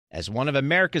As one of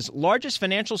America's largest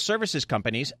financial services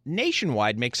companies,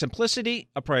 Nationwide makes simplicity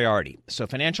a priority so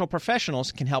financial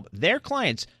professionals can help their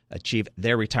clients achieve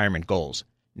their retirement goals.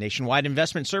 Nationwide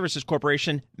Investment Services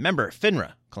Corporation, member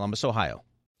FINRA, Columbus, Ohio.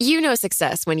 You know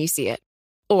success when you see it.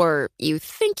 Or you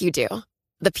think you do.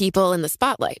 The people in the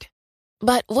spotlight.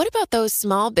 But what about those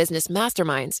small business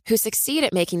masterminds who succeed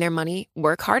at making their money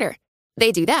work harder?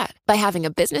 They do that by having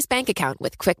a business bank account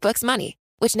with QuickBooks Money,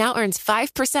 which now earns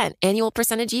 5% annual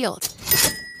percentage yield.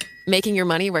 Making your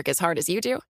money work as hard as you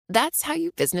do? That's how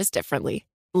you business differently.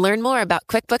 Learn more about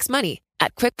QuickBooks Money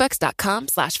at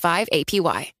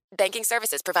quickbooks.com/5APY. Banking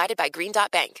services provided by Green Dot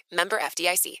Bank. Member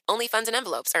FDIC. Only funds and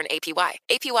envelopes earn APY.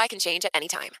 APY can change at any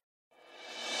time.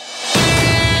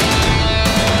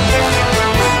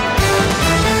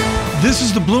 This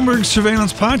is the Bloomberg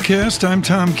Surveillance Podcast. I'm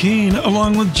Tom Keene,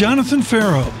 along with Jonathan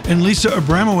Farrow and Lisa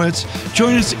Abramowitz.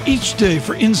 Join us each day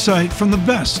for insight from the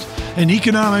best in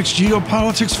economics,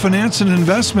 geopolitics, finance, and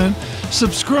investment.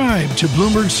 Subscribe to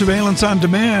Bloomberg Surveillance on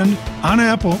Demand on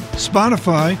Apple,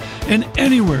 Spotify, and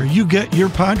anywhere you get your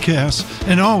podcasts.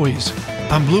 And always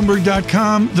on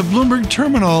Bloomberg.com, the Bloomberg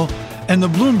Terminal, and the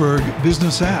Bloomberg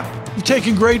Business app. We've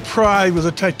taken great pride with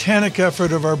the titanic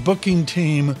effort of our booking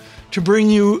team to bring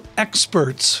you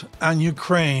experts on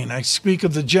Ukraine. I speak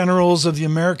of the generals of the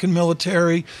American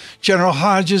military, General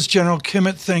Hodges, General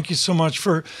Kimmett, thank you so much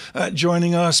for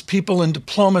joining us, people in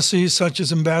diplomacy such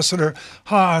as Ambassador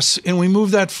Haas, and we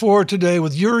move that forward today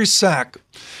with Yuri Sak.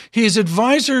 He is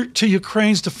advisor to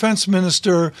Ukraine's defense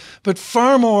minister, but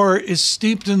far more is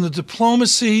steeped in the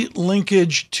diplomacy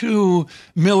linkage to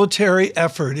military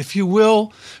effort, if you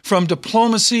will, from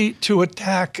diplomacy to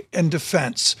attack and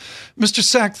defense. Mr.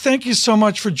 Sak, thank you so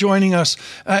much for joining us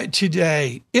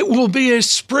today. It will be a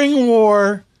spring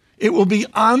war. It will be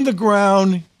on the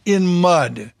ground in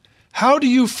mud. How do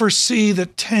you foresee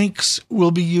that tanks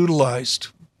will be utilized?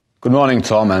 Good morning,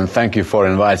 Tom, and thank you for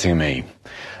inviting me.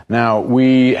 Now,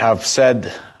 we have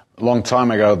said a long time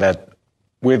ago that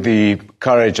with the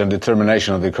courage and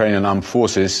determination of the Ukrainian armed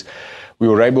forces, we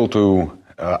were able to,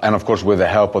 and of course with the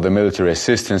help of the military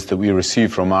assistance that we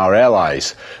received from our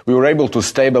allies, we were able to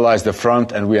stabilize the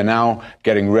front, and we are now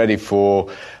getting ready for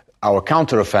our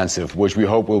counteroffensive, which we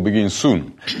hope will begin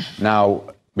soon. Now,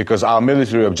 because our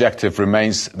military objective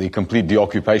remains the complete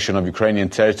deoccupation of Ukrainian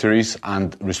territories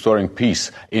and restoring peace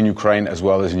in Ukraine as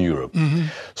well as in Europe. Mm-hmm.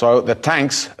 So the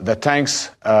tanks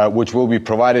which will be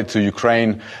provided to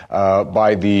Ukraine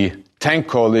by the tank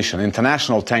coalition,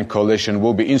 international tank coalition,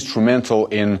 will be instrumental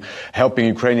in helping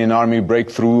Ukrainian army break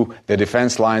through the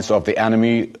defense lines of the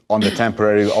enemy on the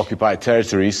temporarily occupied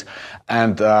territories.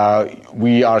 And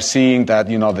we are seeing that,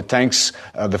 the tanks,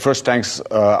 the first tanks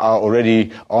are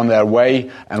already on their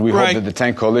way, and we hope that the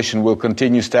tank coalition will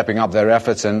continue stepping up their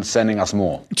efforts and sending us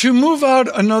more. To move out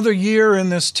another year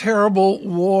in this terrible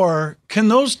war, can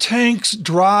those tanks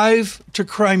drive to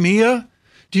Crimea?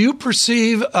 Do you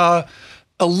perceive a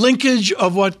linkage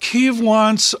of what Kyiv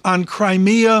wants on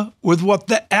Crimea with what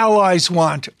the allies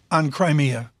want on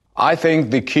Crimea? I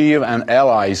think the Kyiv and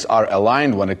allies are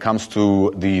aligned when it comes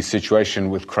to the situation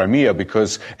with Crimea,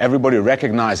 because everybody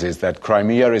recognizes that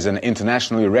Crimea is an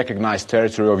internationally recognized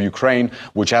territory of Ukraine,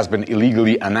 which has been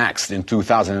illegally annexed in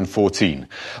 2014.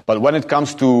 But when it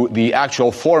comes to the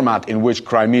actual format in which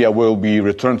Crimea will be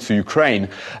returned to Ukraine,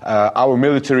 our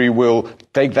military will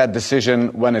take that decision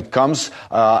when it comes,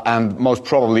 and most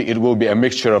probably it will be a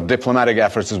mixture of diplomatic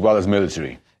efforts as well as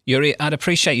military. Yuri, I'd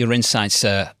appreciate your insights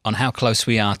on how close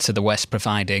we are to the West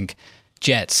providing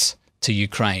jets to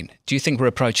Ukraine. Do you think we're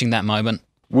approaching that moment?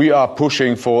 We are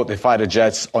pushing for the fighter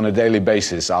jets on a daily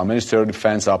basis. Our Minister of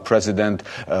Defense, our President,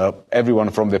 everyone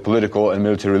from the political and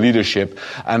military leadership.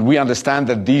 And we understand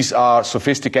that these are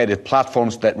sophisticated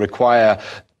platforms that require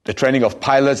the training of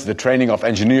pilots, the training of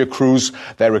engineer crews.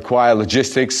 They require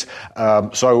logistics.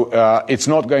 So it's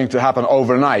not going to happen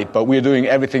overnight, but we're doing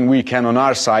everything we can on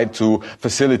our side to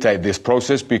facilitate this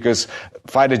process, because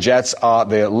fighter jets are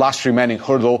the last remaining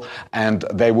hurdle, and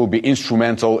they will be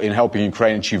instrumental in helping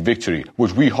Ukraine achieve victory,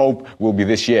 which we hope will be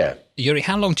this year. Yuri,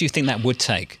 how long do you think that would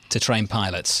take to train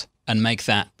pilots and make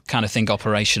that kind of thing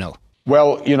operational?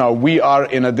 Well, we are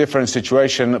in a different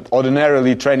situation.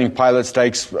 Ordinarily, training pilots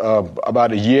takes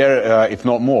about a year, if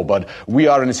not more. But we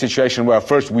are in a situation where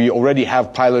first we already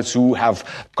have pilots who have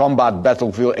combat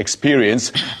battlefield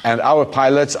experience, and our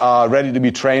pilots are ready to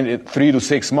be trained in 3 to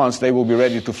 6 months. They will be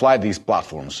ready to fly these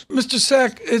platforms. Mr.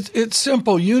 Sak, it's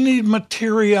simple. You need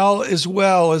material as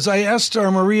well. As I asked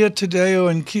our Maria Tadeo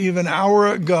in Kyiv an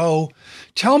hour ago,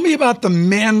 tell me about the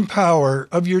manpower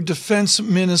of your defense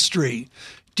ministry.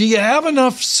 Do you have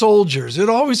enough soldiers? It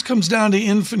always comes down to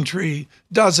infantry,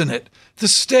 doesn't it? The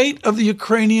state of the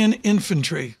Ukrainian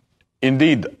infantry.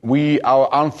 Indeed, our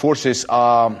armed forces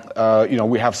are,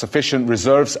 we have sufficient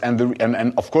reserves,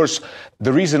 and of course,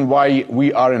 the reason why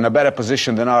we are in a better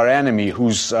position than our enemy,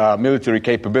 whose military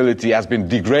capability has been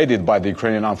degraded by the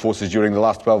Ukrainian armed forces during the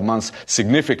last 12 months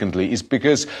significantly, is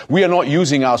because we are not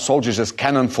using our soldiers as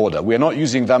cannon fodder. We are not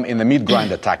using them in the meat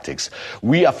grinder tactics.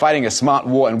 We are fighting a smart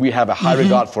war, and we have a high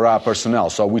regard for our personnel.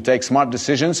 So we take smart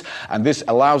decisions, and this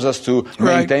allows us to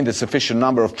maintain the sufficient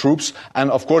number of troops.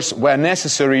 And of course, where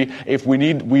necessary, if we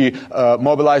need, we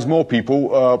mobilize more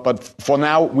people. But for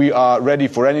now, we are ready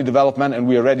for any development, and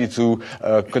we are ready to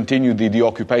continue the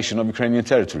occupation of Ukrainian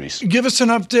territories. Give us an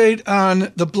update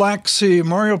on the Black Sea.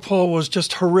 Mariupol was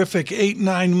just horrific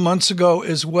 8-9 months ago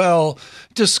as well.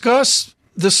 Discuss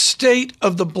the state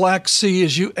of the Black Sea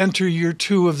as you enter year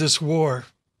 2 of this war.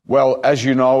 Well, as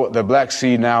you know, the Black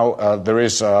Sea now, there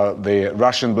is the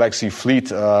Russian Black Sea Fleet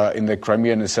in the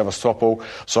Crimea and in Sevastopol.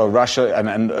 So Russia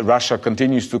and Russia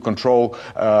continues to control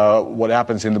what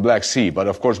happens in the Black Sea. But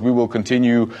of course, we will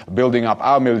continue building up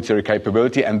our military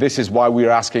capability. And this is why we're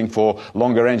asking for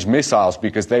longer range missiles,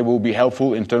 because they will be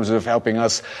helpful in terms of helping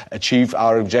us achieve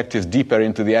our objectives deeper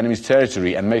into the enemy's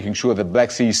territory and making sure that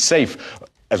Black Sea is safe,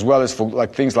 as well as for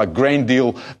things like grain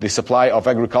deal, the supply of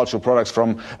agricultural products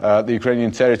from the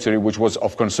Ukrainian territory, which was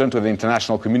of concern to the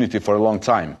international community for a long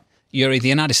time. Yuri, the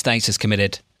United States has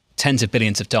committed tens of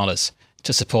billions of dollars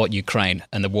to support Ukraine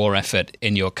and the war effort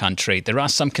in your country. There are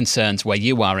some concerns where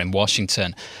you are in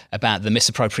Washington about the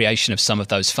misappropriation of some of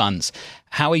those funds.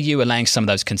 How are you allaying some of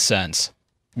those concerns?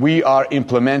 We are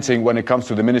implementing, when it comes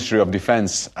to the Ministry of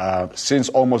Defense, since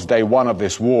almost day one of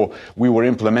this war, we were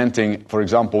implementing, for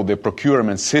example, the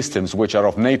procurement systems, which are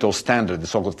of NATO standard, the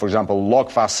so-called, for example,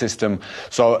 LOGFAS system.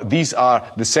 So these are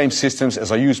the same systems as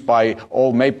are used by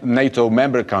all NATO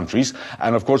member countries.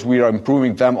 And of course, we are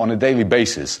improving them on a daily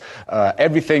basis.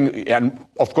 Everything, and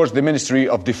of course, the Ministry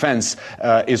of Defense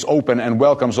is open and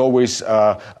welcomes always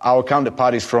our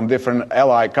counterparties from different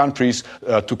ally countries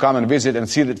to come and visit and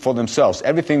see it for themselves.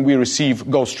 Everything we receive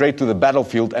goes straight to the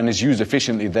battlefield and is used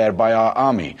efficiently there by our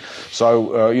army.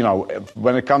 So,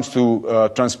 when it comes to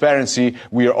transparency,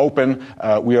 we are open.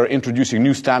 We are introducing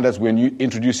new standards. We're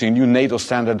introducing new NATO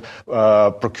standard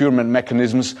procurement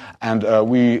mechanisms, and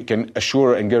we can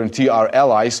assure and guarantee our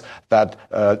allies that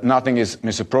nothing is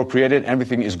misappropriated.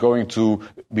 Everything is going to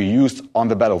be used on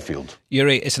the battlefield.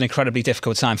 Yuri, it's an incredibly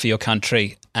difficult time for your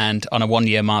country, and on a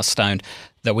one-year milestone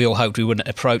that we all hoped we wouldn't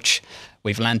approach,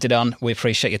 we've landed on. We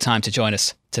appreciate your time to join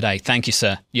us today. Thank you,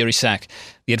 sir. Yuri Sak,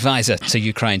 the advisor to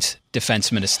Ukraine's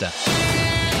defense minister.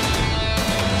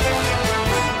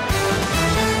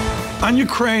 On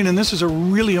Ukraine, and this is a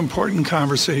really important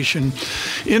conversation.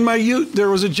 In my youth, there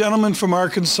was a gentleman from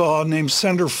Arkansas named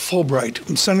Senator Fulbright.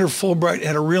 And Senator Fulbright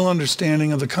had a real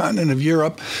understanding of the continent of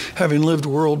Europe, having lived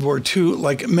World War II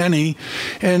like many.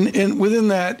 And within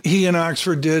that, he and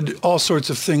Oxford did all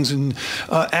sorts of things in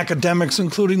academics,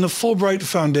 including the Fulbright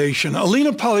Foundation.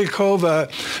 Alina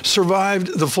Polyakova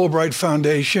survived the Fulbright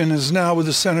Foundation, is now with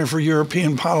the Center for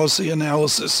European Policy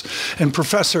Analysis and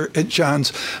professor at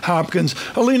Johns Hopkins.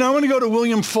 Alina, I want to go to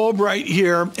William Fulbright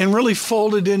here and really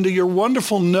fold it into your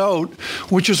wonderful note,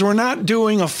 which is we're not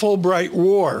doing a Fulbright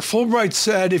war. Fulbright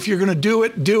said, if you're going to do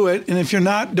it, do it. And if you're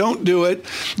not, don't do it.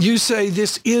 You say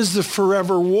this is the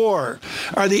forever war.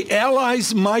 Are the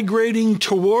Allies migrating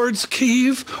towards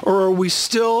Kyiv, or are we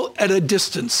still at a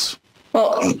distance?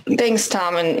 Well, thanks,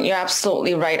 Tom. And you're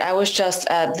absolutely right. I was just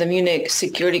at the Munich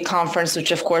Security Conference,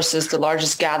 which, of course, is the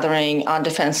largest gathering on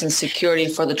defense and security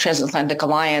for the Transatlantic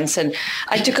Alliance. And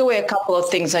I took away a couple of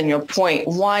things on your point.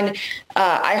 One,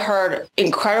 I heard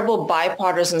incredible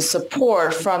bipartisan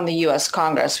support from the U.S.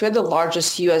 Congress. We're the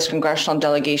largest U.S. congressional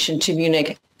delegation to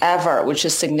Munich ever, which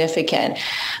is significant.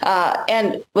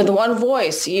 And with one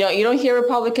voice, you don't hear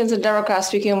Republicans and Democrats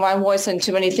speaking in one voice on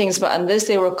too many things, but on this,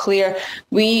 they were clear.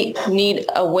 We need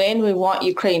a win. We want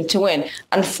Ukraine to win.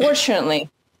 Unfortunately,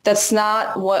 that's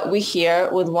not what we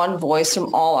hear with one voice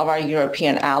from all of our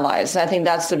European allies. And I think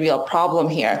that's the real problem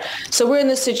here. So we're in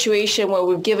this situation where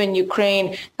we've given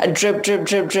Ukraine a drip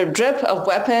of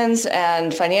weapons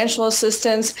and financial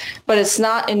assistance, but it's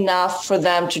not enough for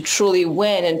them to truly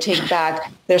win and take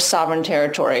back their sovereign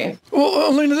territory. Well,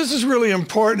 Alina, this is really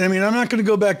important. I mean, I'm not going to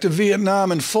go back to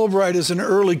Vietnam, and Fulbright is an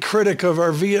early critic of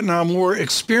our Vietnam War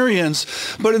experience.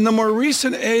 But in the more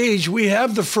recent age, we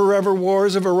have the forever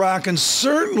wars of Iraq and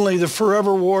certainly the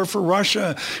forever war for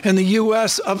Russia and the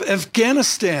U.S. of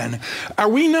Afghanistan. Are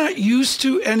we not used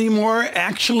to anymore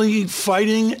actually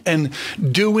fighting and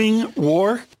doing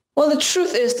war? Well, the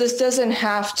truth is this doesn't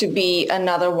have to be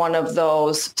another one of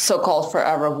those so-called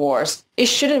forever wars. It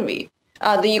shouldn't be.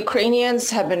 The Ukrainians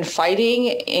have been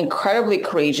fighting incredibly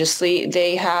courageously.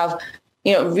 They have,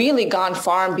 really gone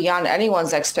far and beyond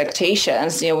anyone's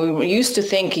expectations. We used to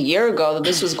think a year ago that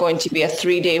this was going to be a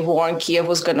 3-day war and Kiev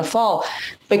was going to fall.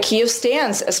 But Kiev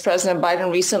stands, as President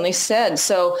Biden recently said.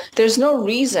 So there's no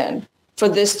reason for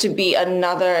this to be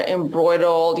another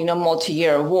embroiled,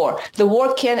 multi-year war. The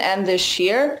war can end this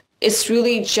year. It's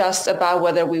really just about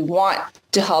whether we want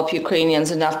to help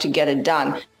Ukrainians enough to get it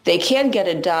done. They can get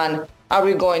it done. Are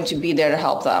we going to be there to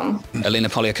help them? Alina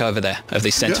Polyakova there of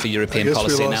the Centre for European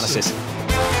Policy Analysis.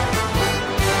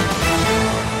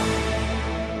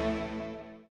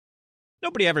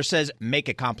 Nobody ever says make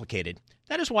it complicated.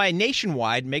 That is why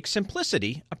Nationwide makes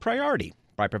simplicity a priority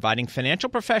by providing financial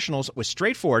professionals with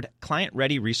straightforward,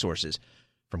 client-ready resources.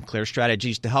 From clear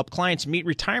strategies to help clients meet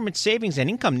retirement savings and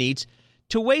income needs,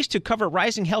 to ways to cover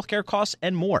rising healthcare costs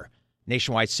and more.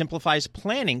 Nationwide simplifies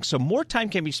planning so more time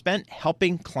can be spent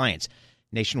helping clients.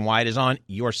 Nationwide is on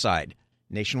your side.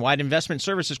 Nationwide Investment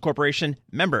Services Corporation,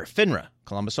 member FINRA,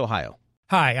 Columbus, Ohio.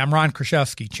 Hi, I'm Ron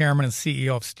Kraszewski, Chairman and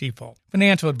CEO of Stifel.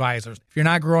 Financial advisors, if you're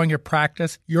not growing your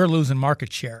practice, you're losing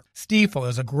market share. Stifel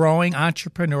is a growing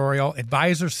entrepreneurial,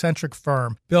 advisor-centric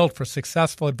firm built for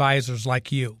successful advisors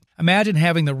like you. Imagine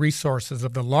having the resources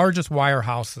of the largest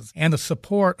wirehouses and the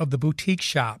support of the boutique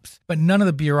shops, but none of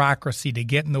the bureaucracy to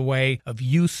get in the way of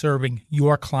you serving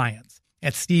your clients.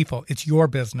 At Stifel, it's your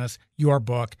business, your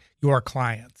book, your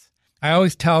clients. I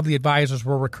always tell the advisors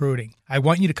we're recruiting, I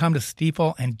want you to come to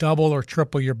Stifel and double or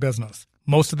triple your business.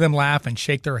 Most of them laugh and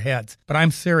shake their heads, but I'm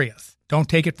serious. Don't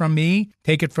take it from me.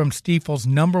 Take it from Stifel's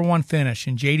 #1 finish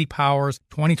in J.D. Power's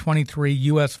 2023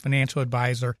 U.S. Financial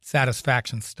Advisor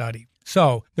Satisfaction Study.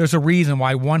 So, there's a reason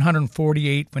why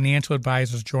 148 financial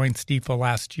advisors joined Stifel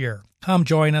last year. Come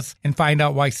join us and find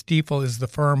out why Stifel is the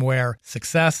firm where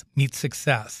success meets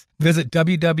success. Visit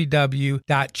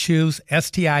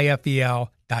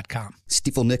www.choosestifel.com.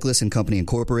 Stifel Nicholas and Company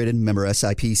Incorporated, member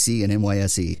SIPC and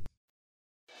NYSE.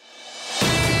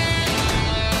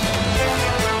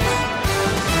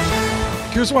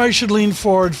 Here's why you should lean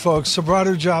forward, folks.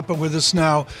 Subrata Japa with us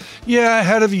now. Yeah,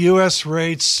 head of U.S.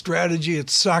 rates strategy at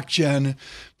SocGen.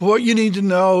 But what you need to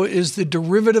know is the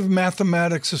derivative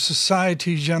mathematics of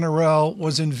Société Générale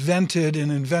was invented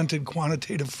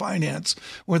quantitative finance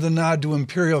with a nod to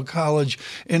Imperial College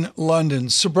in London.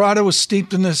 Subrata was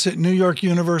steeped in this at New York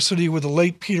University with the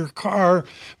late Peter Carr,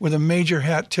 with a major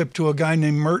hat tip to a guy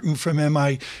named Merton from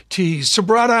MIT.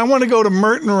 Subrata, I want to go to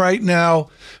Merton right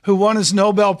now, who won his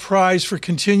Nobel Prize for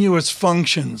continuous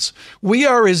functions. We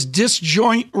are as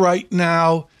disjoint right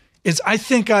now as I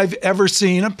think I've ever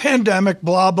seen. A pandemic,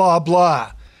 blah, blah,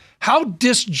 blah. How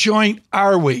disjoint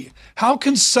are we? How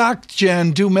can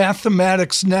SocGen do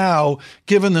mathematics now,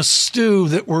 given the stew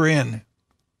that we're in?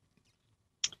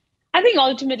 I think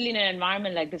ultimately in an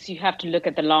environment like this, you have to look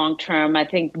at the long term. I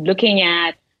think looking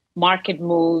at market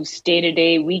moves day to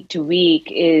day, week to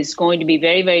week is going to be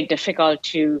very, very difficult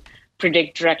to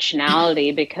predict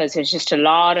directionality because there's just a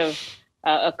lot of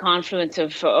a confluence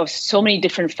of so many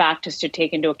different factors to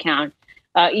take into account.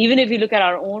 Even if you look at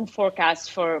our own forecasts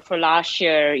for last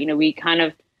year, we kind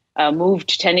of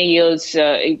moved 10-year yields,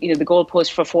 the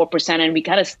goalpost for 4%, and we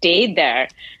kind of stayed there.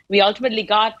 We ultimately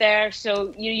got there.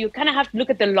 So you kind of have to look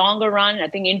at the longer run. I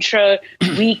think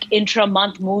intra-week,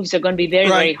 intra-month moves are going to be very,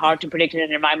 very hard to predict in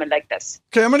an environment like this.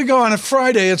 Okay, I'm going to go on a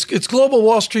Friday. It's Global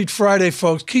Wall Street Friday,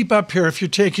 folks. Keep up here if you're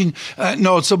taking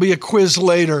notes. There'll be a quiz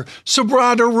later.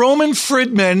 Subrata, Roman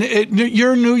Friedman at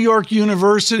your New York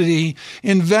University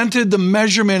invented the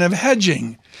measurement of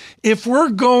hedging. If we're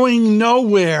going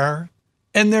nowhere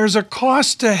and there's a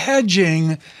cost to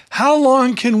hedging, how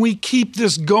long can we keep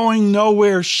this going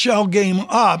nowhere shell game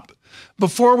up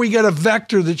before we get a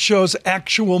vector that shows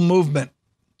actual movement?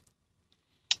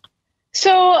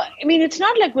 So, it's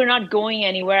not like we're not going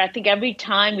anywhere. I think every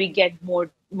time we get more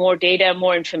data,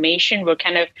 more information, we're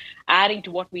kind of adding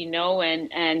to what we know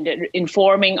and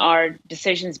informing our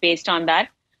decisions based on that.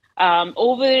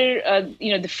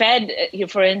 The Fed,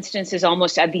 for instance, is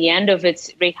almost at the end of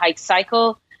its rate hike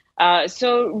cycle.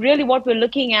 So really what we're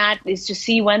looking at is to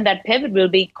see when that pivot will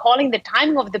be. Calling the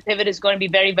timing of the pivot is going to be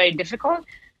very, very difficult.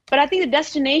 But I think the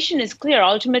destination is clear.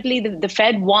 Ultimately, the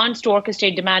Fed wants to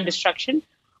orchestrate demand destruction.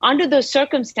 Under those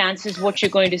circumstances, what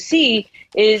you're going to see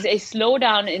is a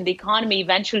slowdown in the economy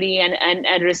eventually and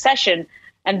a recession.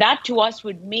 And that to us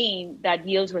would mean that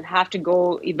yields would have to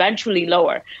go eventually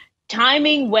lower.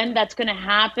 Timing when that's going to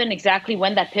happen, exactly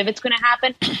when that pivot's going to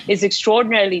happen, is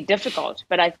extraordinarily difficult.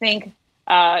 But I think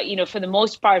for the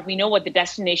most part, we know what the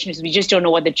destination is. We just don't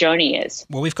know what the journey is.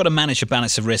 Well, we've got to manage a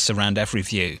balance of risks around every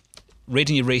view.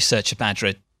 Reading your research,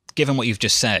 Subhadra, given what you've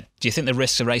just said, do you think the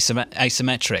risks are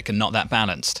asymmetric and not that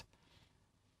balanced?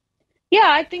 Yeah,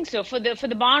 I think so. For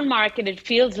the bond market, it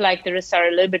feels like the risks are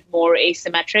a little bit more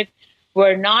asymmetric.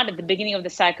 We're not at the beginning of the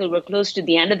cycle. We're close to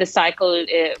the end of the cycle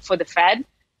for the Fed.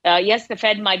 Yes, the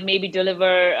Fed might maybe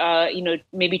deliver,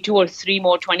 maybe 2 or 3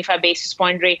 more 25 basis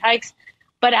point rate hikes.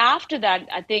 But after that,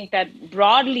 I think that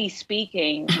broadly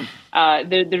speaking,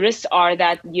 the risks are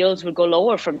that yields will go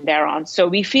lower from there on. So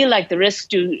we feel like the risks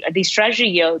to these Treasury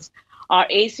yields are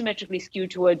asymmetrically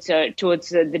skewed towards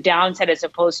the downside as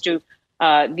opposed to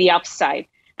the upside.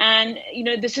 And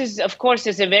this is, of course,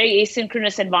 it's a very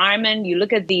asynchronous environment. You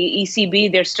look at the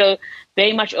ECB; they're still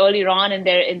very much earlier on in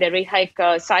their rate hike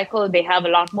cycle. They have a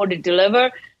lot more to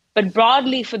deliver. But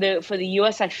broadly for the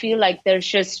U.S., I feel like there's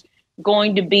just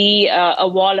going to be a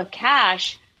wall of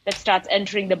cash that starts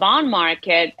entering the bond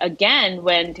market again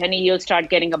when 10-year yields start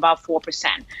getting above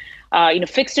 4%.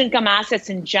 Fixed income assets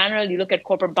in general, you look at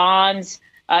corporate bonds,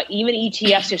 even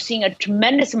ETFs, you're seeing a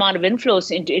tremendous amount of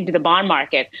inflows into the bond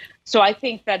market. So I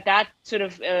think that sort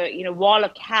of wall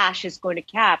of cash is going to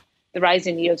cap the rise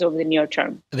in yields over the near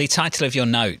term. The title of your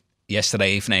note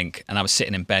yesterday evening, and I was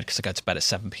sitting in bed because I go to bed at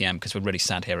 7 p.m. because we're really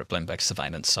sad here at Bloomberg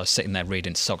Surveillance. So I was sitting there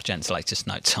reading SocGen's latest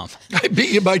note, Tom. I beat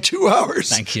you by 2 hours.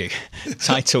 Thank you.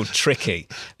 Titled Tricky.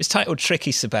 It's titled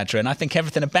Tricky, Subhadra, and I think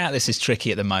everything about this is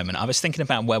tricky at the moment. I was thinking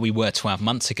about where we were 12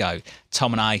 months ago.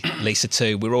 Tom and I, Lisa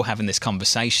too, we were all having this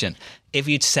conversation. If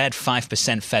you'd said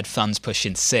 5% Fed funds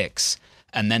pushing 6%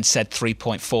 and then said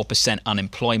 3.4%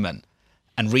 unemployment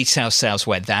and retail sales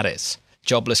where that is,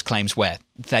 jobless claims where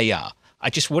they are, I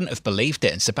just wouldn't have believed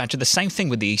it. And Subhadra, the same thing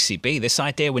with the ECB. This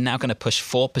idea we're now going to push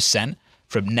 4%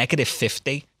 from negative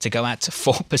 50 to go out to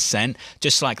 4%,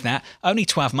 just like that. Only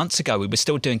 12 months ago, we were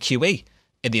still doing QE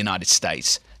in the United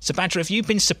States. Subhadra, have you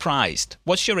been surprised?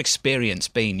 What's your experience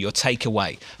been, your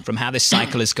takeaway from how this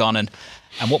cycle has gone and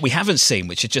what we haven't seen,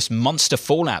 which is just monster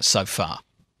fallout so far?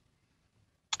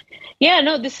 Yeah,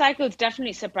 no, this cycle has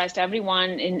definitely surprised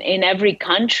everyone in every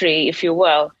country, if you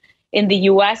will. In the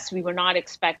U.S., we were not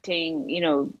expecting,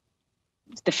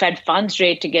 the Fed funds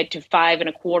rate to get to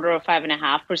 5.25% or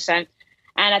 5.5%, and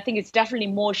I think it's definitely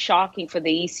more shocking for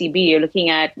the ECB. You're looking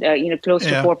at, close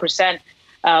to 4%,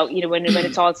 when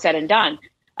it's all said and done.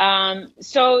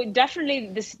 So definitely,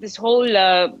 this whole,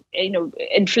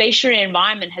 inflationary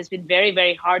environment has been very,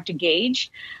 very hard to gauge,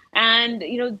 and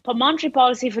monetary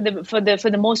policy for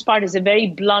the most part is a very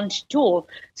blunt tool.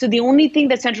 So the only thing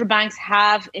that central banks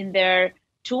have in their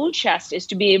tool chest is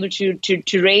to be able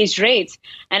to raise rates.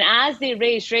 And as they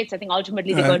raise rates, I think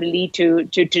ultimately they're going to lead to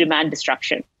demand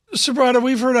destruction. Subhadra,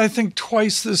 we've heard, I think,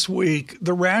 twice this week,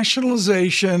 the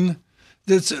rationalization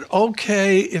that's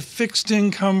okay if fixed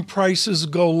income prices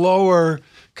go lower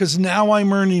because now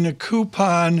I'm earning a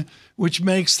coupon, which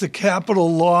makes the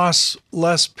capital loss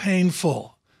less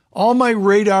painful. All my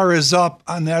radar is up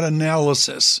on that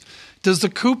analysis. Does the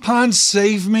coupon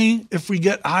save me if we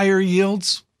get higher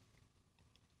yields?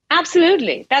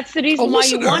 Absolutely. That's the reason why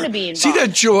you want to be involved. See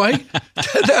that joy?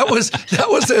 that was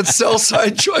that sell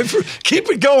side joy. Keep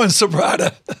it going,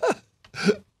 Subhadra.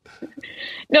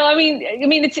 No, I mean,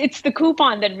 it's the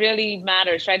coupon that really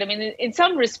matters, right? I mean, in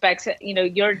some respects,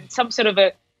 you're in some sort of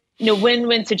a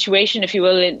win-win situation, if you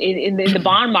will, in the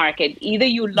bond market. Either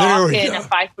you lock in a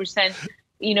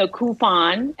 5%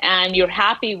 coupon and you're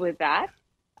happy with that.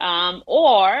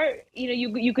 Or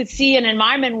you could see an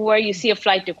environment where you see a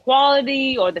flight to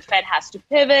quality or the Fed has to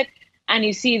pivot and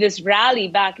you see this rally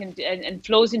back and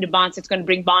flows into bonds that's going to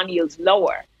bring bond yields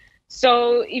lower.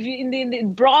 So if you, in the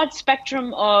broad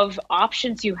spectrum of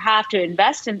options you have to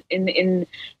invest in the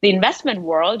investment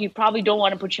world, you probably don't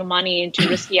want to put your money into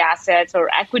risky assets or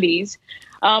equities.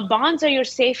 Bonds are your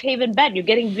safe haven bet. You're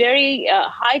getting very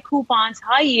high coupons,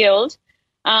 high yield.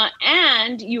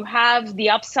 And you have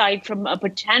the upside from a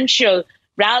potential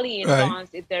rally in bonds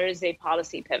if there is a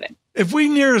policy pivot. If we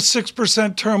near a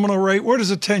 6% terminal rate, where does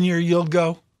a 10-year yield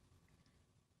go?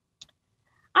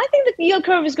 I think the yield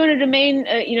curve is going to remain,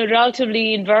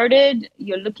 relatively inverted.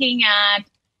 You're looking at,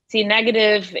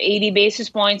 negative 80 basis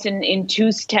points in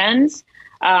 2s, 10s.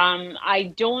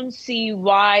 I don't see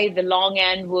why the long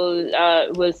end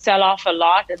will sell off a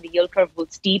lot and the yield curve will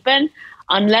steepen,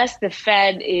 unless the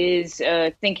Fed is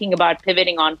thinking about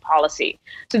pivoting on policy.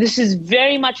 So this is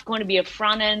very much going to be a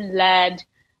front-end led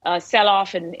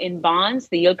sell-off in bonds.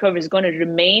 The yield curve is going to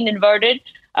remain inverted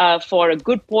for a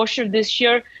good portion of this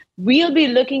year. we'll be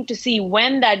looking to see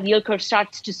when that yield curve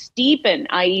starts to steepen,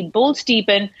 i.e. bull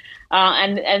steepen,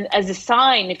 and as a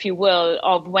sign, if you will,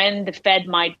 of when the Fed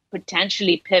might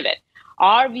potentially pivot.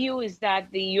 Our view is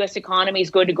that the U.S. economy is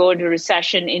going to go into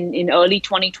recession in early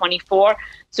 2024.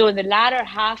 So in the latter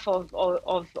half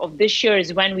of this year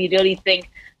is when we really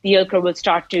think the yield curve will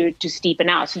start to steepen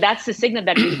out. So that's the signal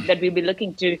that we'll be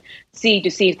looking to see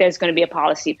if there's going to be a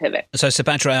policy pivot. So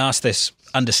Subhadra, I asked this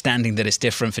understanding that it's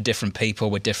different for different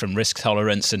people with different risk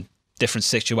tolerance and different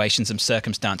situations and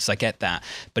circumstances. I get that.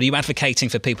 But are you advocating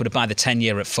for people to buy the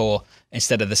 10-year at 4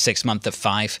 instead of the 6-month at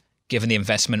 5, given the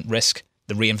investment risk,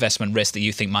 the reinvestment risk that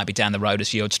you think might be down the road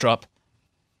as yields drop?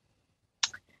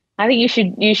 I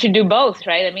think you should do both,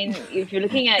 right? I mean, if you're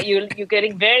looking at you're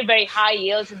getting very, very high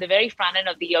yields in the very front end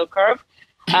of the yield curve.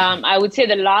 I would say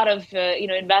that a lot of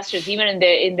investors, even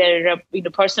in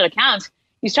their personal accounts,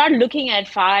 you start looking at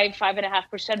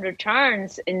 5.5%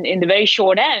 returns in the very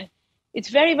short end. It's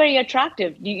very, very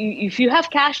attractive. If you have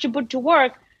cash to put to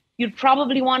work, you'd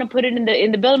probably want to put it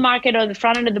in the bill market or the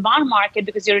front end of the bond market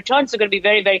because your returns are going to be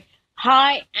very, very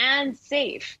high and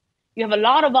safe. You have a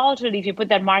lot of volatility if you put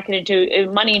that money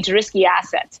into risky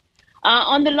assets.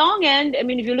 On the long end, I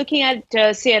mean, if you're looking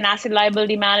at, say, an asset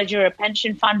liability manager, a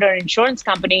pension fund, or an insurance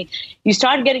company, you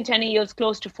start getting 10-year yields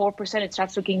close to 4%. It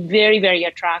starts looking very, very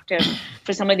attractive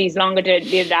for some of these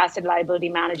longer-dated asset liability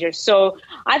managers. So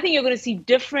I think you're going to see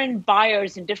different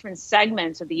buyers in different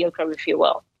segments of the yield curve, if you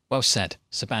will. Well said,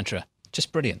 Subhadra.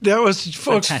 Just brilliant. That was,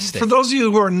 folks, fantastic. For those of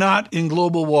you who are not in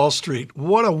global Wall Street,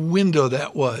 what a window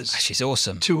that was. She's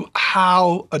awesome. To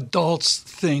how adults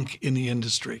think in the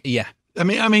industry. Yeah. I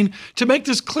mean, to make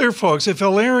this clear, folks, if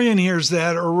Ilarion hears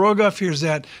that or Rogoff hears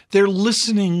that, they're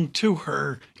listening to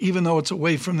her, even though it's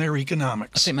away from their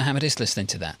economics. I think Mohammed is listening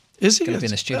to that. Is he? Going to be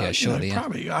in the studio shortly, yeah.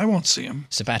 Probably. I won't see him.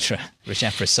 Subhadra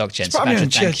Rajapura-Sogchen. It's probably Subhadra, on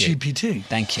thank you. ChatGPT.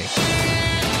 Thank you.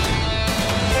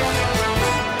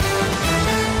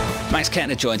 Max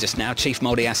Kettner joins us now, Chief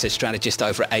Multi-Asset Strategist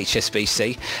over at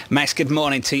HSBC. Max, good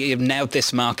morning to you. You've nailed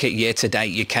this market year to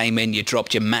date. You came in, you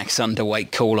dropped your max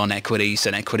underweight call on equities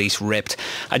and equities ripped.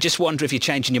 I just wonder if you're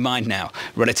changing your mind now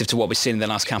relative to what we've seen in the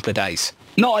last couple of days.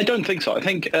 No, I don't think so. I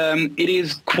think it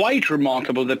is quite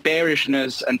remarkable, the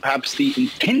bearishness and perhaps the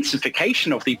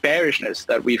intensification of the bearishness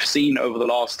that we've seen over the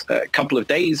last couple of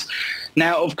days.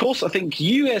 Now, of course, I think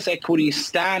U.S. equities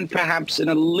stand perhaps in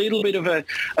a little bit of a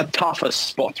tougher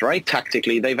spot, right?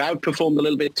 Tactically, they've outperformed a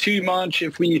little bit too much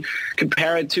if we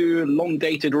compare it to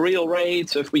long-dated real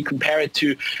rates, if we compare it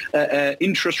to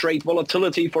interest rate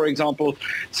volatility, for example.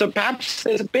 So perhaps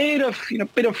there's a bit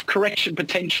of correction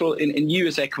potential in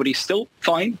U.S. equities still.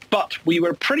 Fine, but we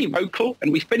were pretty vocal,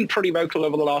 and we've been pretty vocal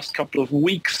over the last couple of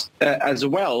weeks as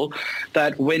well,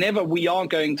 that whenever we are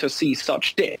going to see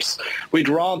such dips, we'd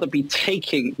rather be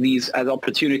taking these as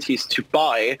opportunities to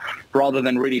buy rather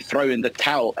than really throw in the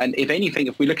towel. And if anything,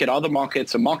 if we look at other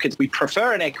markets and markets we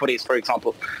prefer in equities, for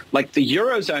example, like the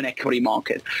Eurozone equity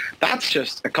market, that's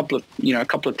just a couple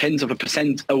of tenths of a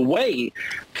percent away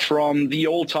from the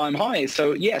all-time high.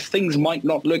 So yes, things might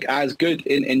not look as good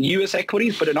in US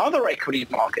equities, but in other equity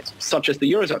markets, such as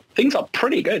the Eurozone, things are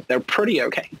pretty good. They're pretty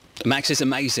okay. Max, is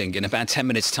amazing. In about 10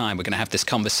 minutes' time, we're going to have this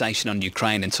conversation on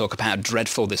Ukraine and talk about how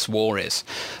dreadful this war is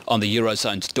on the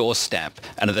Eurozone's doorstep.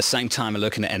 And at the same time, we're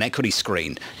looking at an equity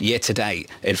screen. Year to date,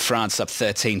 in France, up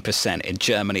 13%. In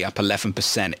Germany, up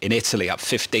 11%. In Italy, up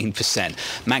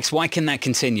 15%. Max, why can that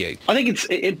continue? I think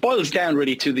it boils down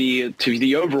really to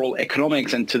the overall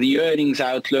economics and to the earnings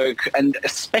outlook, and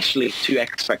especially to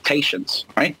expectations,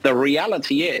 right? The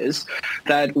reality is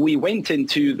that we went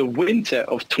into the winter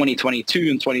of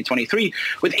 2022 and 2023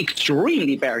 with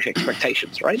extremely bearish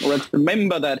expectations, right? Let's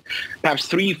remember that perhaps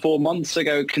 3-4 months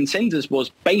ago, consensus was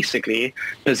basically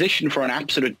positioned for an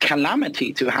absolute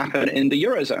calamity to happen in the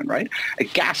Eurozone, right? A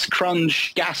gas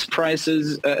crunch, gas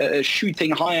prices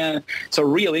shooting higher, so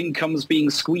real incomes being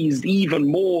squeezed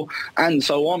even more, and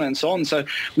so on and so on. So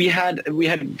we had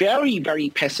very, very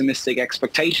pessimistic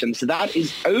expectations. That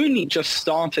is only just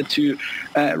started to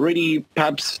really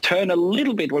perhaps turn a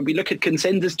little bit when we look at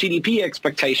consensus GDP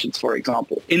expectations, for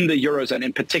example, in the Eurozone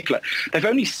in particular. They've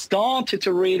only started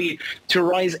to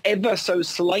rise ever so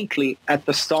slightly at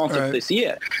the start of this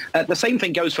year. The same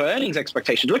thing goes for earnings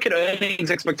expectations. Look at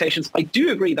earnings expectations. I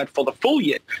do agree that for the full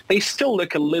year, they still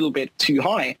look a little bit too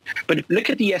high. But look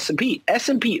at the S&P.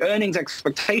 S&P earnings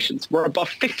expectations were above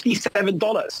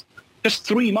 $57 just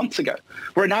 3 months ago.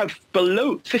 We're now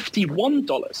below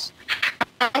 $51.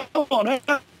 How on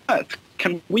earth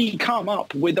can we come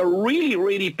up with a really,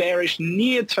 really bearish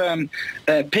near-term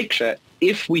picture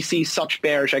if we see such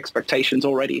bearish expectations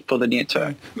already for the near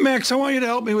term. Max, I want you to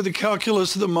help me with the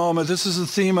calculus of the moment. This is a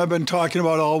theme I've been talking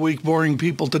about all week, boring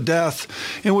people to death,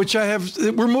 in which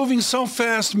we're moving so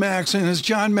fast, Max, and as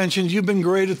John mentioned, you've been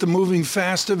great at the moving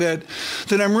fast of it,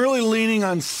 that I'm really leaning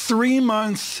on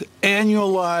 3-month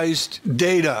annualized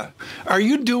data. Are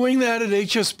you doing that at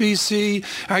HSBC?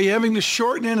 Are you having to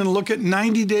shorten it and look at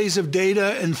 90 days of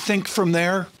data and think from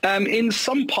there? In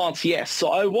some parts, yes. So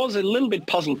I was a little bit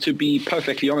puzzled, to be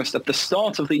perfectly honest. At the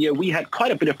start of the year, we had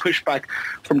quite a bit of pushback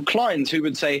from clients who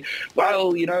would say,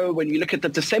 well, when you look at the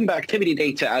December activity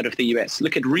data out of the US,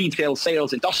 look at retail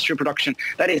sales, industrial production,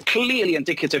 that is clearly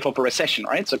indicative of a recession,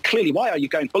 right? So clearly, why are you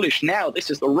going bullish now? This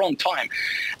is the wrong time.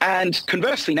 And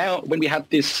conversely, now when we had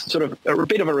this sort of a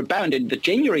bit of a rebound in the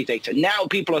January data, now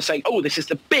people are saying, oh, this is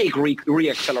the big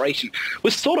re-acceleration.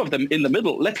 We're sort of in the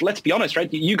middle. Let's be honest,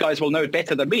 right? You guys will know it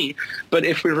better than me. But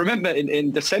if we remember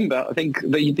in December, I think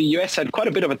the US had quite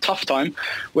a bit of a tough time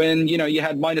when, you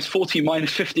had minus 40,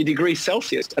 minus 50 degrees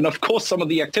Celsius. And of course, some of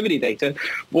the activity data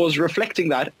was reflecting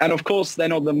that. And of course,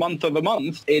 then on the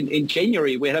month-over-month in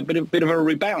January, we had a bit of a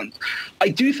rebound. I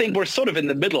do think we're sort of in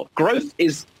the middle. Growth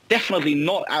is definitely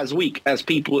not as weak as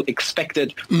people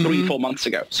expected 3-4 months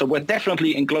ago. So we're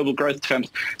definitely in global growth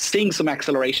terms seeing some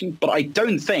acceleration, but I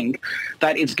don't think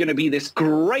that it's going to be this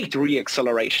great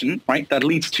re-acceleration, right, that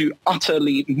leads to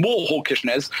utterly more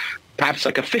hawkishness, perhaps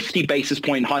like a 50 basis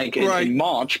point hike in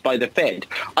March by the Fed.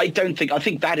 I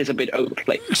think that is a bit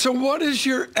overplayed. So what is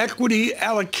your equity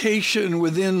allocation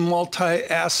within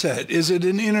multi-asset? Is it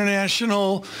an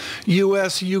international,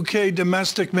 US, UK,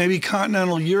 domestic, maybe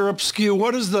continental Europe skew?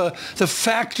 What is the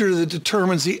factor that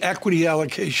determines the equity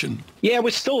allocation? Yeah,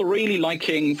 we're still really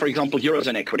liking, for example,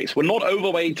 Eurozone equities. We're not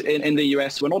overweight in the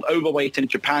US. We're not overweight in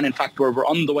Japan. In fact, we're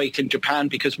underweight in Japan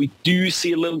because we do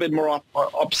see a little bit more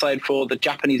upside for the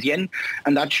Japanese yen,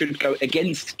 and that should go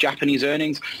against Japanese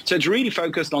earnings. So it's really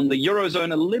focused on the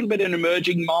Eurozone, a little bit in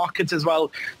emerging markets as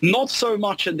well. Not so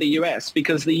much in the US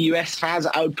because the US has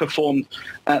outperformed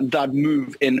that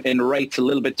move in rates a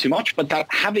little bit too much. But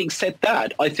having said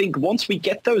that, I think once we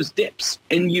get those dips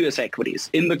in US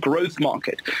equities, in the growth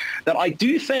market, that I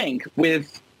do think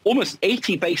with almost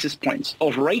 80 basis points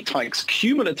of rate hikes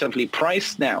cumulatively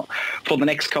priced now for the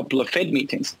next couple of Fed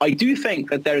meetings, I do think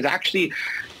that there is actually,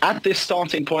 at this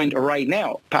starting point right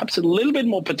now, perhaps a little bit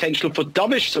more potential for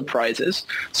dovish surprises,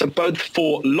 so both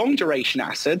for long-duration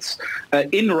assets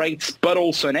in rates, but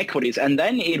also in equities. And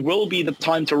then it will be the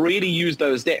time to really use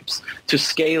those dips to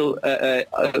scale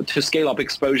up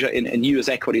exposure in US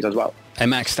equities as well. Hey,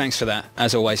 Max, thanks for that.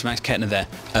 As always, Max Kettner there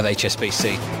of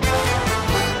HSBC.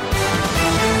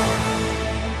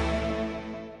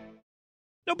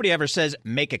 Nobody ever says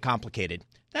make it complicated.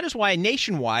 That is why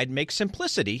Nationwide makes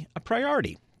simplicity a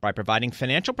priority by providing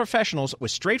financial professionals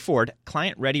with straightforward,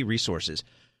 client-ready resources.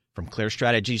 From clear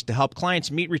strategies to help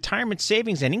clients meet retirement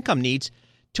savings and income needs,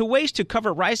 to ways to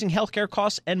cover rising healthcare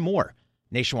costs and more.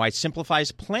 Nationwide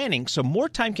simplifies planning so more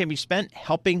time can be spent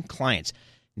helping clients.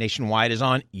 Nationwide is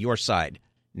on your side.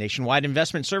 Nationwide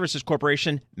Investment Services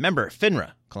Corporation, member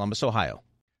FINRA, Columbus, Ohio.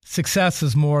 Success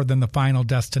is more than the final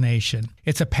destination.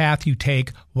 It's a path you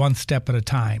take one step at a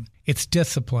time. It's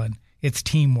discipline, it's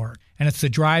teamwork, and it's the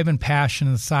drive and passion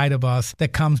inside of us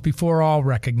that comes before all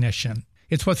recognition.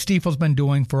 It's what Stifel's been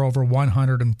doing for over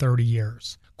 130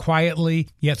 years. Quietly,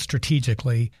 yet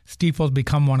strategically, Stifel's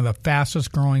become one of the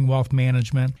fastest growing wealth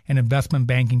management and investment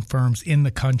banking firms in the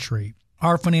country.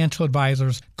 Our financial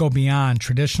advisors go beyond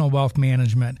traditional wealth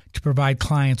management to provide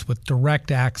clients with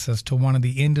direct access to one of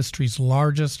the industry's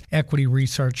largest equity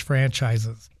research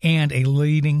franchises and a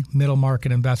leading middle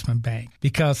market investment bank,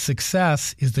 because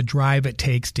success is the drive it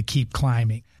takes to keep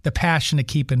climbing, the passion to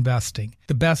keep investing,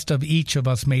 the best of each of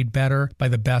us made better by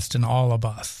the best in all of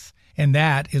us. And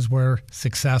that is where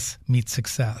success meets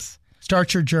success.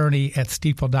 Start your journey at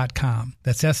Stifel.com.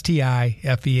 That's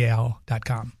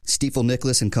STIFEL.com. Stifel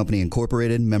Nicholas and Company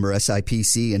Incorporated, member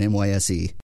SIPC and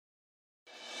NYSE.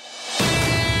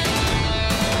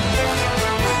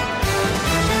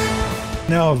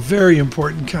 Now, a very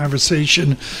important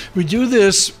conversation. We do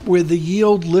this with the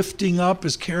yield lifting up,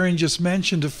 as Karen just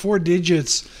mentioned, to 4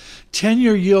 digits.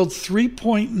 10-year yield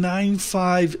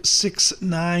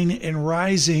 3.9569 and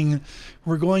rising.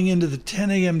 We're going into the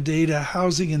 10 a.m. data,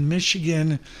 housing in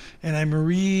Michigan, and I'm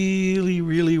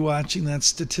really watching that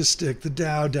statistic, the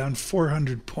Dow down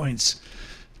 400 points,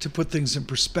 to put things in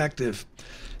perspective.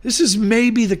 This is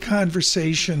maybe the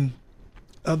conversation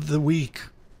of the week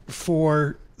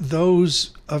for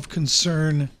those of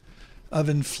concern of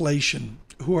inflation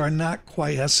who are not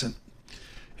quiescent.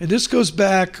 And this goes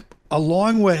back a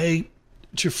long way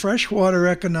to freshwater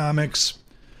economics,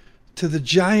 to the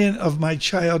giant of my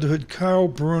childhood, Carl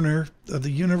Brunner of the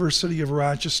University of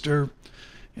Rochester,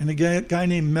 and a guy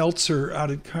named Meltzer out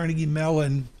at Carnegie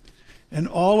Mellon, and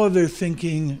all of their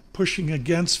thinking pushing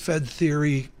against Fed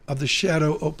theory of the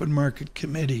Shadow Open Market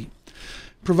Committee.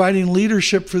 Providing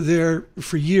leadership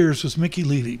for years was Mickey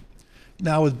Levy,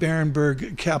 now with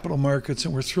Berenberg Capital Markets,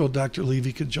 and we're thrilled Dr.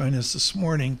 Levy could join us this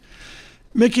morning.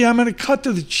 Mickey, I'm going to cut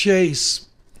to the chase.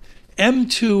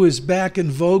 M2 is back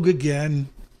in vogue again,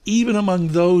 even among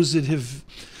those that have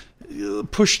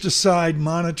pushed aside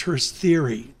monetarist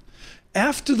theory.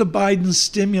 After the Biden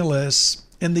stimulus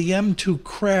and the M2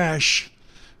 crash,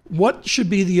 what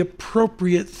should be the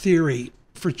appropriate theory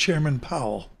for Chairman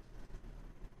Powell?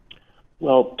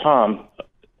 Well, Tom,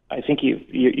 I think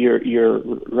you're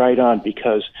right on,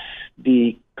 because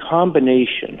the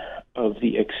combination of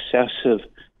the excessive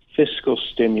fiscal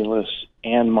stimulus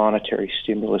and monetary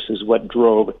stimulus is what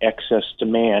drove excess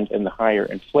demand and the higher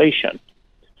inflation.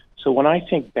 So when I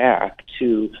think back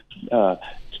to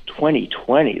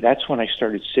 2020, that's when I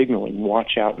started signaling,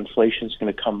 watch out, inflation's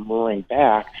going to come roaring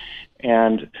back.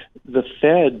 And the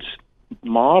Fed's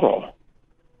model,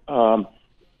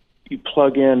 you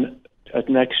plug in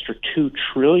an extra $2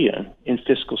 trillion in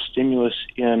fiscal stimulus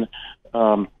in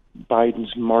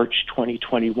Biden's March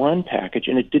 2021 package,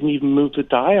 and it didn't even move the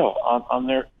dial on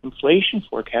their inflation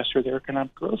forecast or their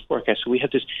economic growth forecast. So we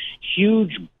had this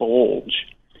huge bulge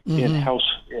in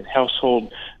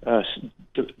household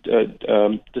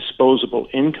disposable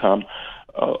income,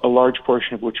 a large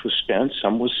portion of which was spent,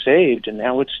 some was saved, and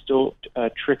now it's still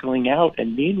trickling out.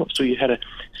 And meanwhile, so you had a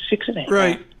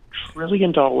 $6.5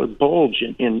 trillion bulge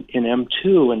in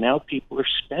M2, and now people are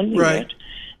spending it.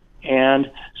 And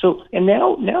so, and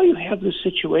now you have this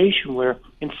situation where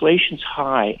inflation's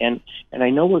high, and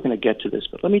I know we're going to get to this,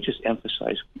 but let me just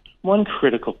emphasize one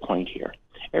critical point here.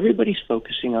 Everybody's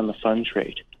focusing on the funds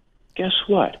rate. Guess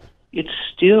what? It's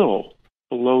still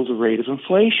below the rate of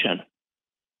inflation.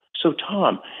 So,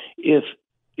 Tom, if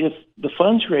the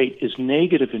funds rate is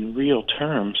negative in real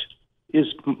terms, is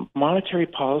monetary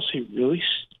policy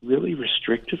really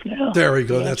restrictive now? There we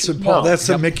go. That's it, Paul. That's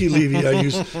a Mickey Levy I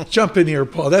used. Jump in here,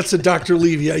 Paul. That's a Dr.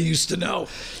 Levy I used to know.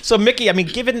 So, Mickey, I mean,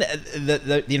 given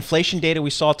the inflation data we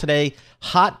saw today,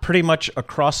 hot pretty much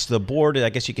across the board, I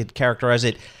guess you could characterize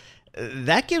it,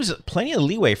 that gives plenty of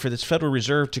leeway for this Federal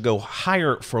Reserve to go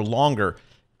higher for longer.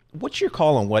 What's your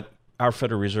call on what our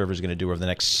Federal Reserve is going to do over the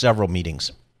next several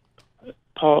meetings?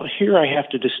 Paul, here I have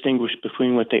to distinguish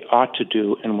between what they ought to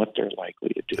do and what they're likely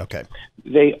to do. Okay.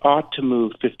 They ought to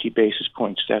move 50 basis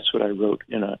points. That's what I wrote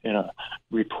in a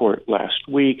report last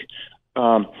week.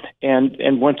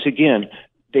 And once again,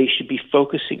 they should be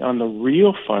focusing on the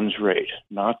real funds rate,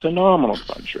 not the nominal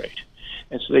funds rate.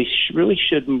 And so they really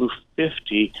should move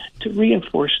 50 to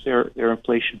reinforce their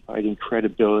inflation-fighting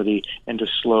credibility and to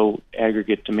slow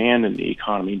aggregate demand in the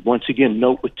economy. Once again,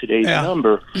 note with today's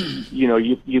number,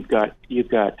 you've got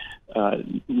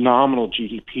nominal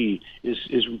GDP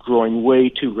is growing way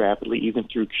too rapidly, even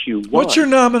through Q1. What's your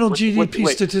nominal GDP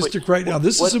statistic right now?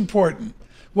 This is important.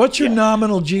 What's your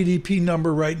nominal GDP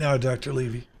number right now, Dr.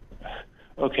 Levy?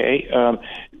 Okay.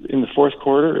 In the fourth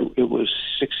quarter, it was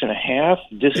 6.5.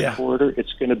 This quarter,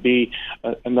 it's going to be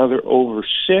another over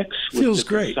 6 with the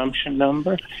consumption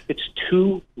number. It's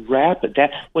too rapid.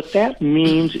 What that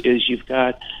means is you've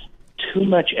got too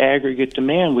much aggregate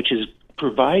demand, which is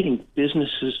providing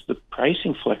businesses the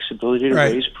pricing flexibility to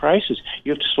raise prices.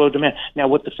 You have to slow demand. Now,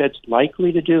 what the Fed's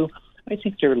likely to do, I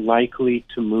think they're likely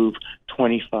to move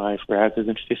 25 rather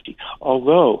than 50,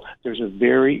 although there's a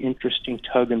very interesting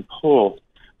tug and pull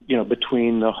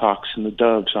between the hawks and the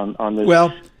doves on this.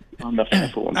 Well, on the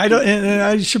and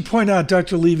I should point out,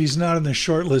 Dr. Levy's not on the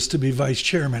short list to be vice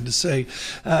chairman, to say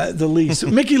the least.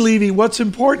 Mickey Levy, what's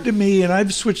important to me, and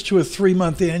I've switched to a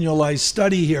 3-month annualized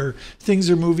study here. Things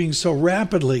are moving so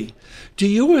rapidly. Do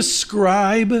you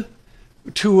ascribe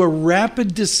to a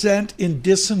rapid descent in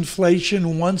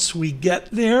disinflation once we get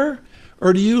there?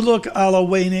 Or do you look a la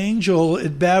Wayne Angel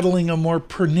at battling a more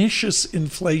pernicious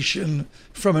inflation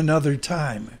from another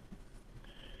time?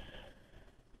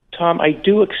 Tom, I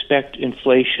do expect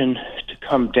inflation to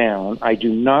come down. I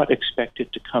do not expect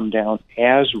it to come down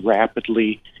as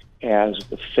rapidly as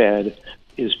the Fed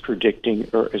is predicting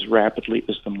or as rapidly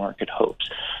as the market hopes.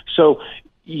 So,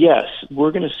 yes,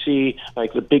 we're going to see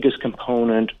like the biggest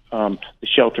component, the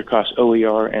shelter costs,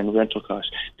 OER, and rental costs.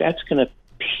 That's going to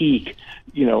peak,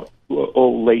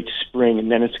 late spring, and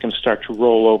then it's going to start to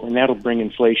roll over, and that'll bring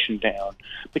inflation down.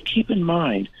 But keep in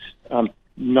mind,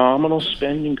 nominal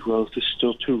spending growth is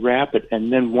still too rapid,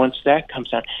 and then once that comes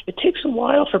down, it takes a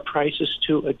while for prices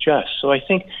to adjust. So I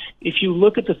think if you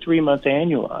look at the 3-month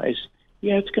annualized,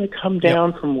 Yeah, it's going to come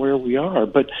down from where we are.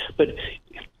 But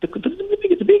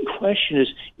the big question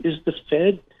is the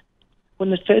Fed,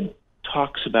 when the Fed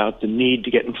talks about the need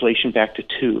to get inflation back to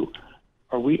 2,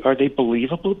 are they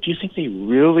believable? Do you think they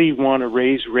really want to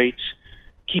raise rates,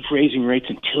 keep raising rates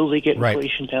until they get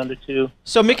inflation down to 2?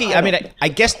 So, Mickey, I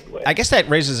guess that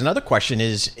raises another question: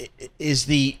 is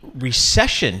the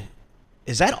recession,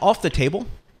 is that off the table?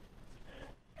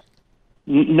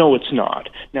 No, it's not.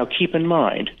 Now, keep in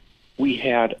mind, we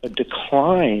had a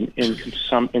decline in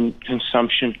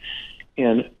consumption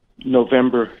in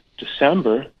November,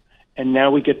 December, and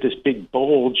now we get this big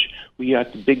bulge. We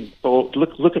got the big bulge.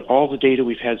 Look at all the data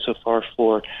we've had so far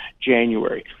for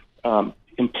January.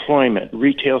 Employment,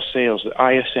 retail sales, the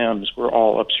ISMs were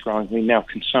all up strongly. Now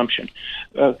consumption.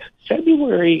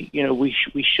 February,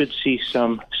 we should see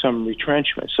some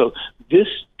retrenchment. So this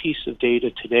piece of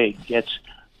data today gets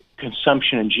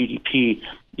consumption and GDP,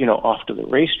 off to the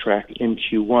racetrack in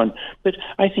Q1. But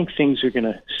I think things are going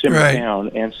to simmer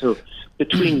down. And so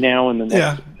between now and the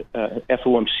next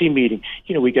FOMC meeting,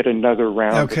 we get another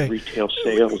round of retail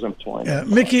sales employment. Yeah.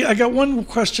 Mickey, I got one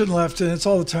question left, and it's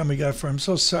all the time we got for him.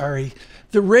 So sorry.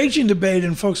 The raging debate,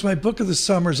 and folks, my book of the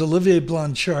summer is Olivier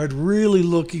Blanchard, really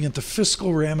looking at the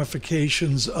fiscal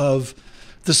ramifications of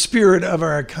the spirit of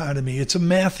our economy. It's a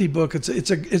mathy book.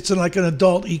 It's like an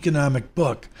adult economic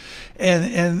book,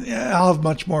 and I'll have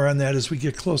much more on that as we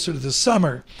get closer to the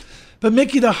summer. But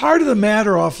Mickey, the heart of the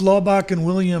matter off Laubach and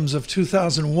Williams of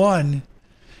 2001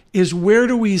 is, where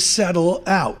do we settle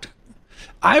out?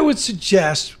 I would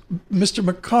suggest Mr.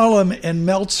 McCollum and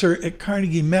Meltzer at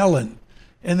Carnegie Mellon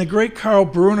and the great Karl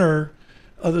Brunner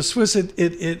of the Swiss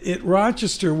at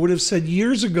Rochester would have said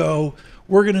years ago,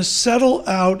 we're going to settle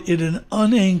out at an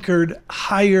unanchored,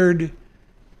 hired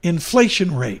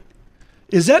inflation rate.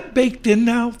 Is that baked in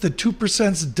now? The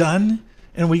 2%'s done,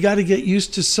 and we got to get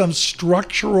used to some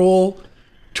structural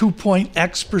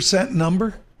 2.x%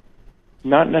 number?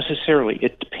 Not necessarily.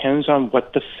 It depends on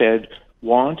what the Fed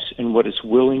wants and what it's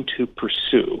willing to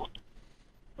pursue.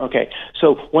 Okay,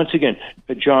 so once again,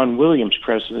 John Williams,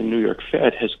 president of the New York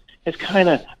Fed, has kind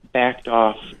of backed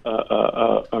off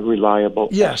a reliable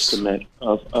estimate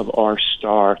of R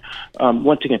star.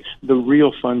 Once again, the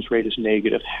real funds rate is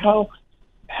negative. How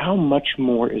much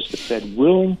more is the Fed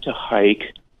willing to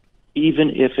hike, even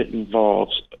if it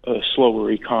involves a slower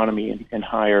economy and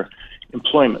higher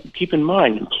employment? Keep in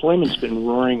mind, employment's been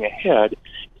roaring ahead.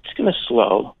 It's going to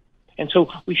slow, and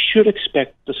so we should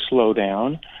expect the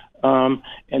slowdown.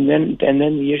 And then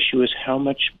the issue is, how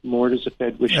much more does the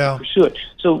Fed wish to pursue it?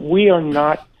 So we are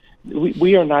not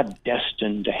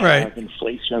destined to have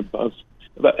inflation above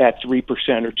at 3% or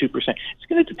 2%. It's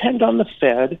going to depend on the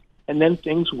Fed, and then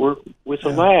things work with a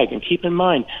lag. And keep in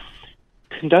mind,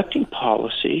 conducting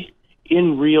policy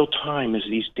in real time as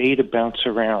these data bounce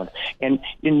around, and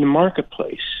in the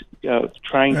marketplace,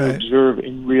 trying to observe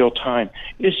in real time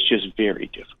is just very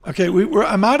difficult. Okay,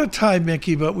 I'm out of time,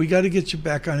 Mickey, but we got to get you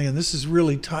back on again. This is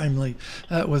really timely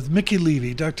with Mickey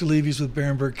Levy. Dr. Levy's with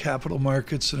Berenberg Capital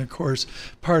Markets, and of course,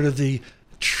 part of the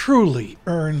truly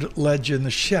earned legend,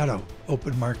 the Shadow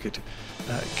Open Market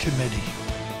Committee.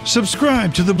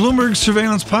 Subscribe to the Bloomberg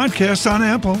Surveillance Podcast on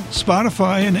Apple,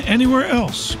 Spotify, and anywhere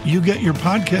else you get your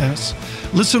podcasts.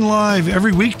 Listen live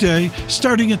every weekday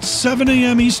starting at 7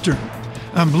 a.m. Eastern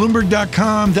on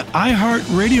Bloomberg.com, the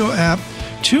iHeartRadio app,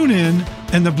 TuneIn,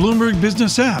 and the Bloomberg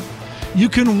Business app. You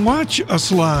can watch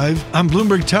us live on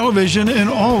Bloomberg Television and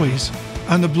always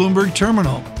on the Bloomberg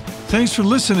Terminal. Thanks for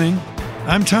listening.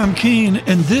 I'm Tom Keene,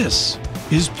 and this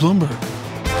is Bloomberg.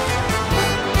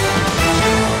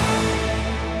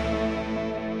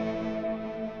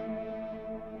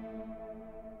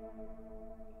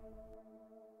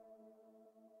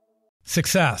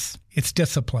 Success. It's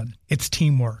discipline. It's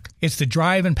teamwork. It's the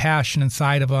drive and passion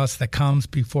inside of us that comes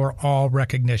before all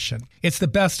recognition. It's the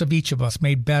best of each of us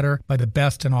made better by the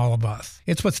best in all of us.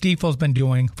 It's what Stifel's been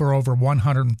doing for over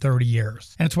 130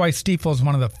 years. And it's why Stifel is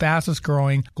one of the fastest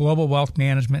growing global wealth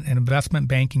management and investment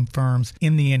banking firms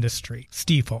in the industry.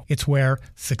 Stifel. It's where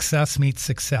success meets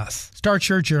success. Start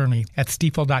your journey at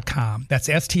Stifel.com. That's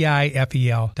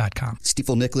Stifel.com.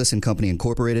 Stifel Nicholas and Company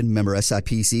Incorporated, member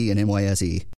SIPC and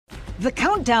NYSE. The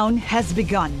countdown has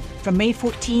begun. From May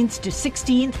 14th to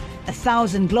 16th,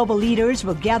 1,000 global leaders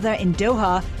will gather in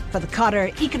Doha for the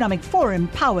Qatar Economic Forum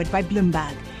powered by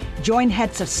Bloomberg. Join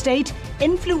heads of state,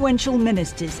 influential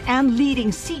ministers, and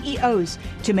leading CEOs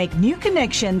to make new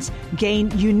connections,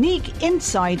 gain unique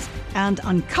insights, and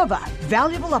uncover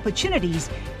valuable opportunities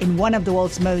in one of the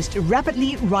world's most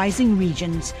rapidly rising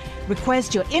regions.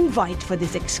 Request your invite for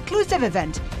this exclusive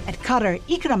event at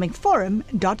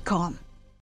QatarEconomicForum.com.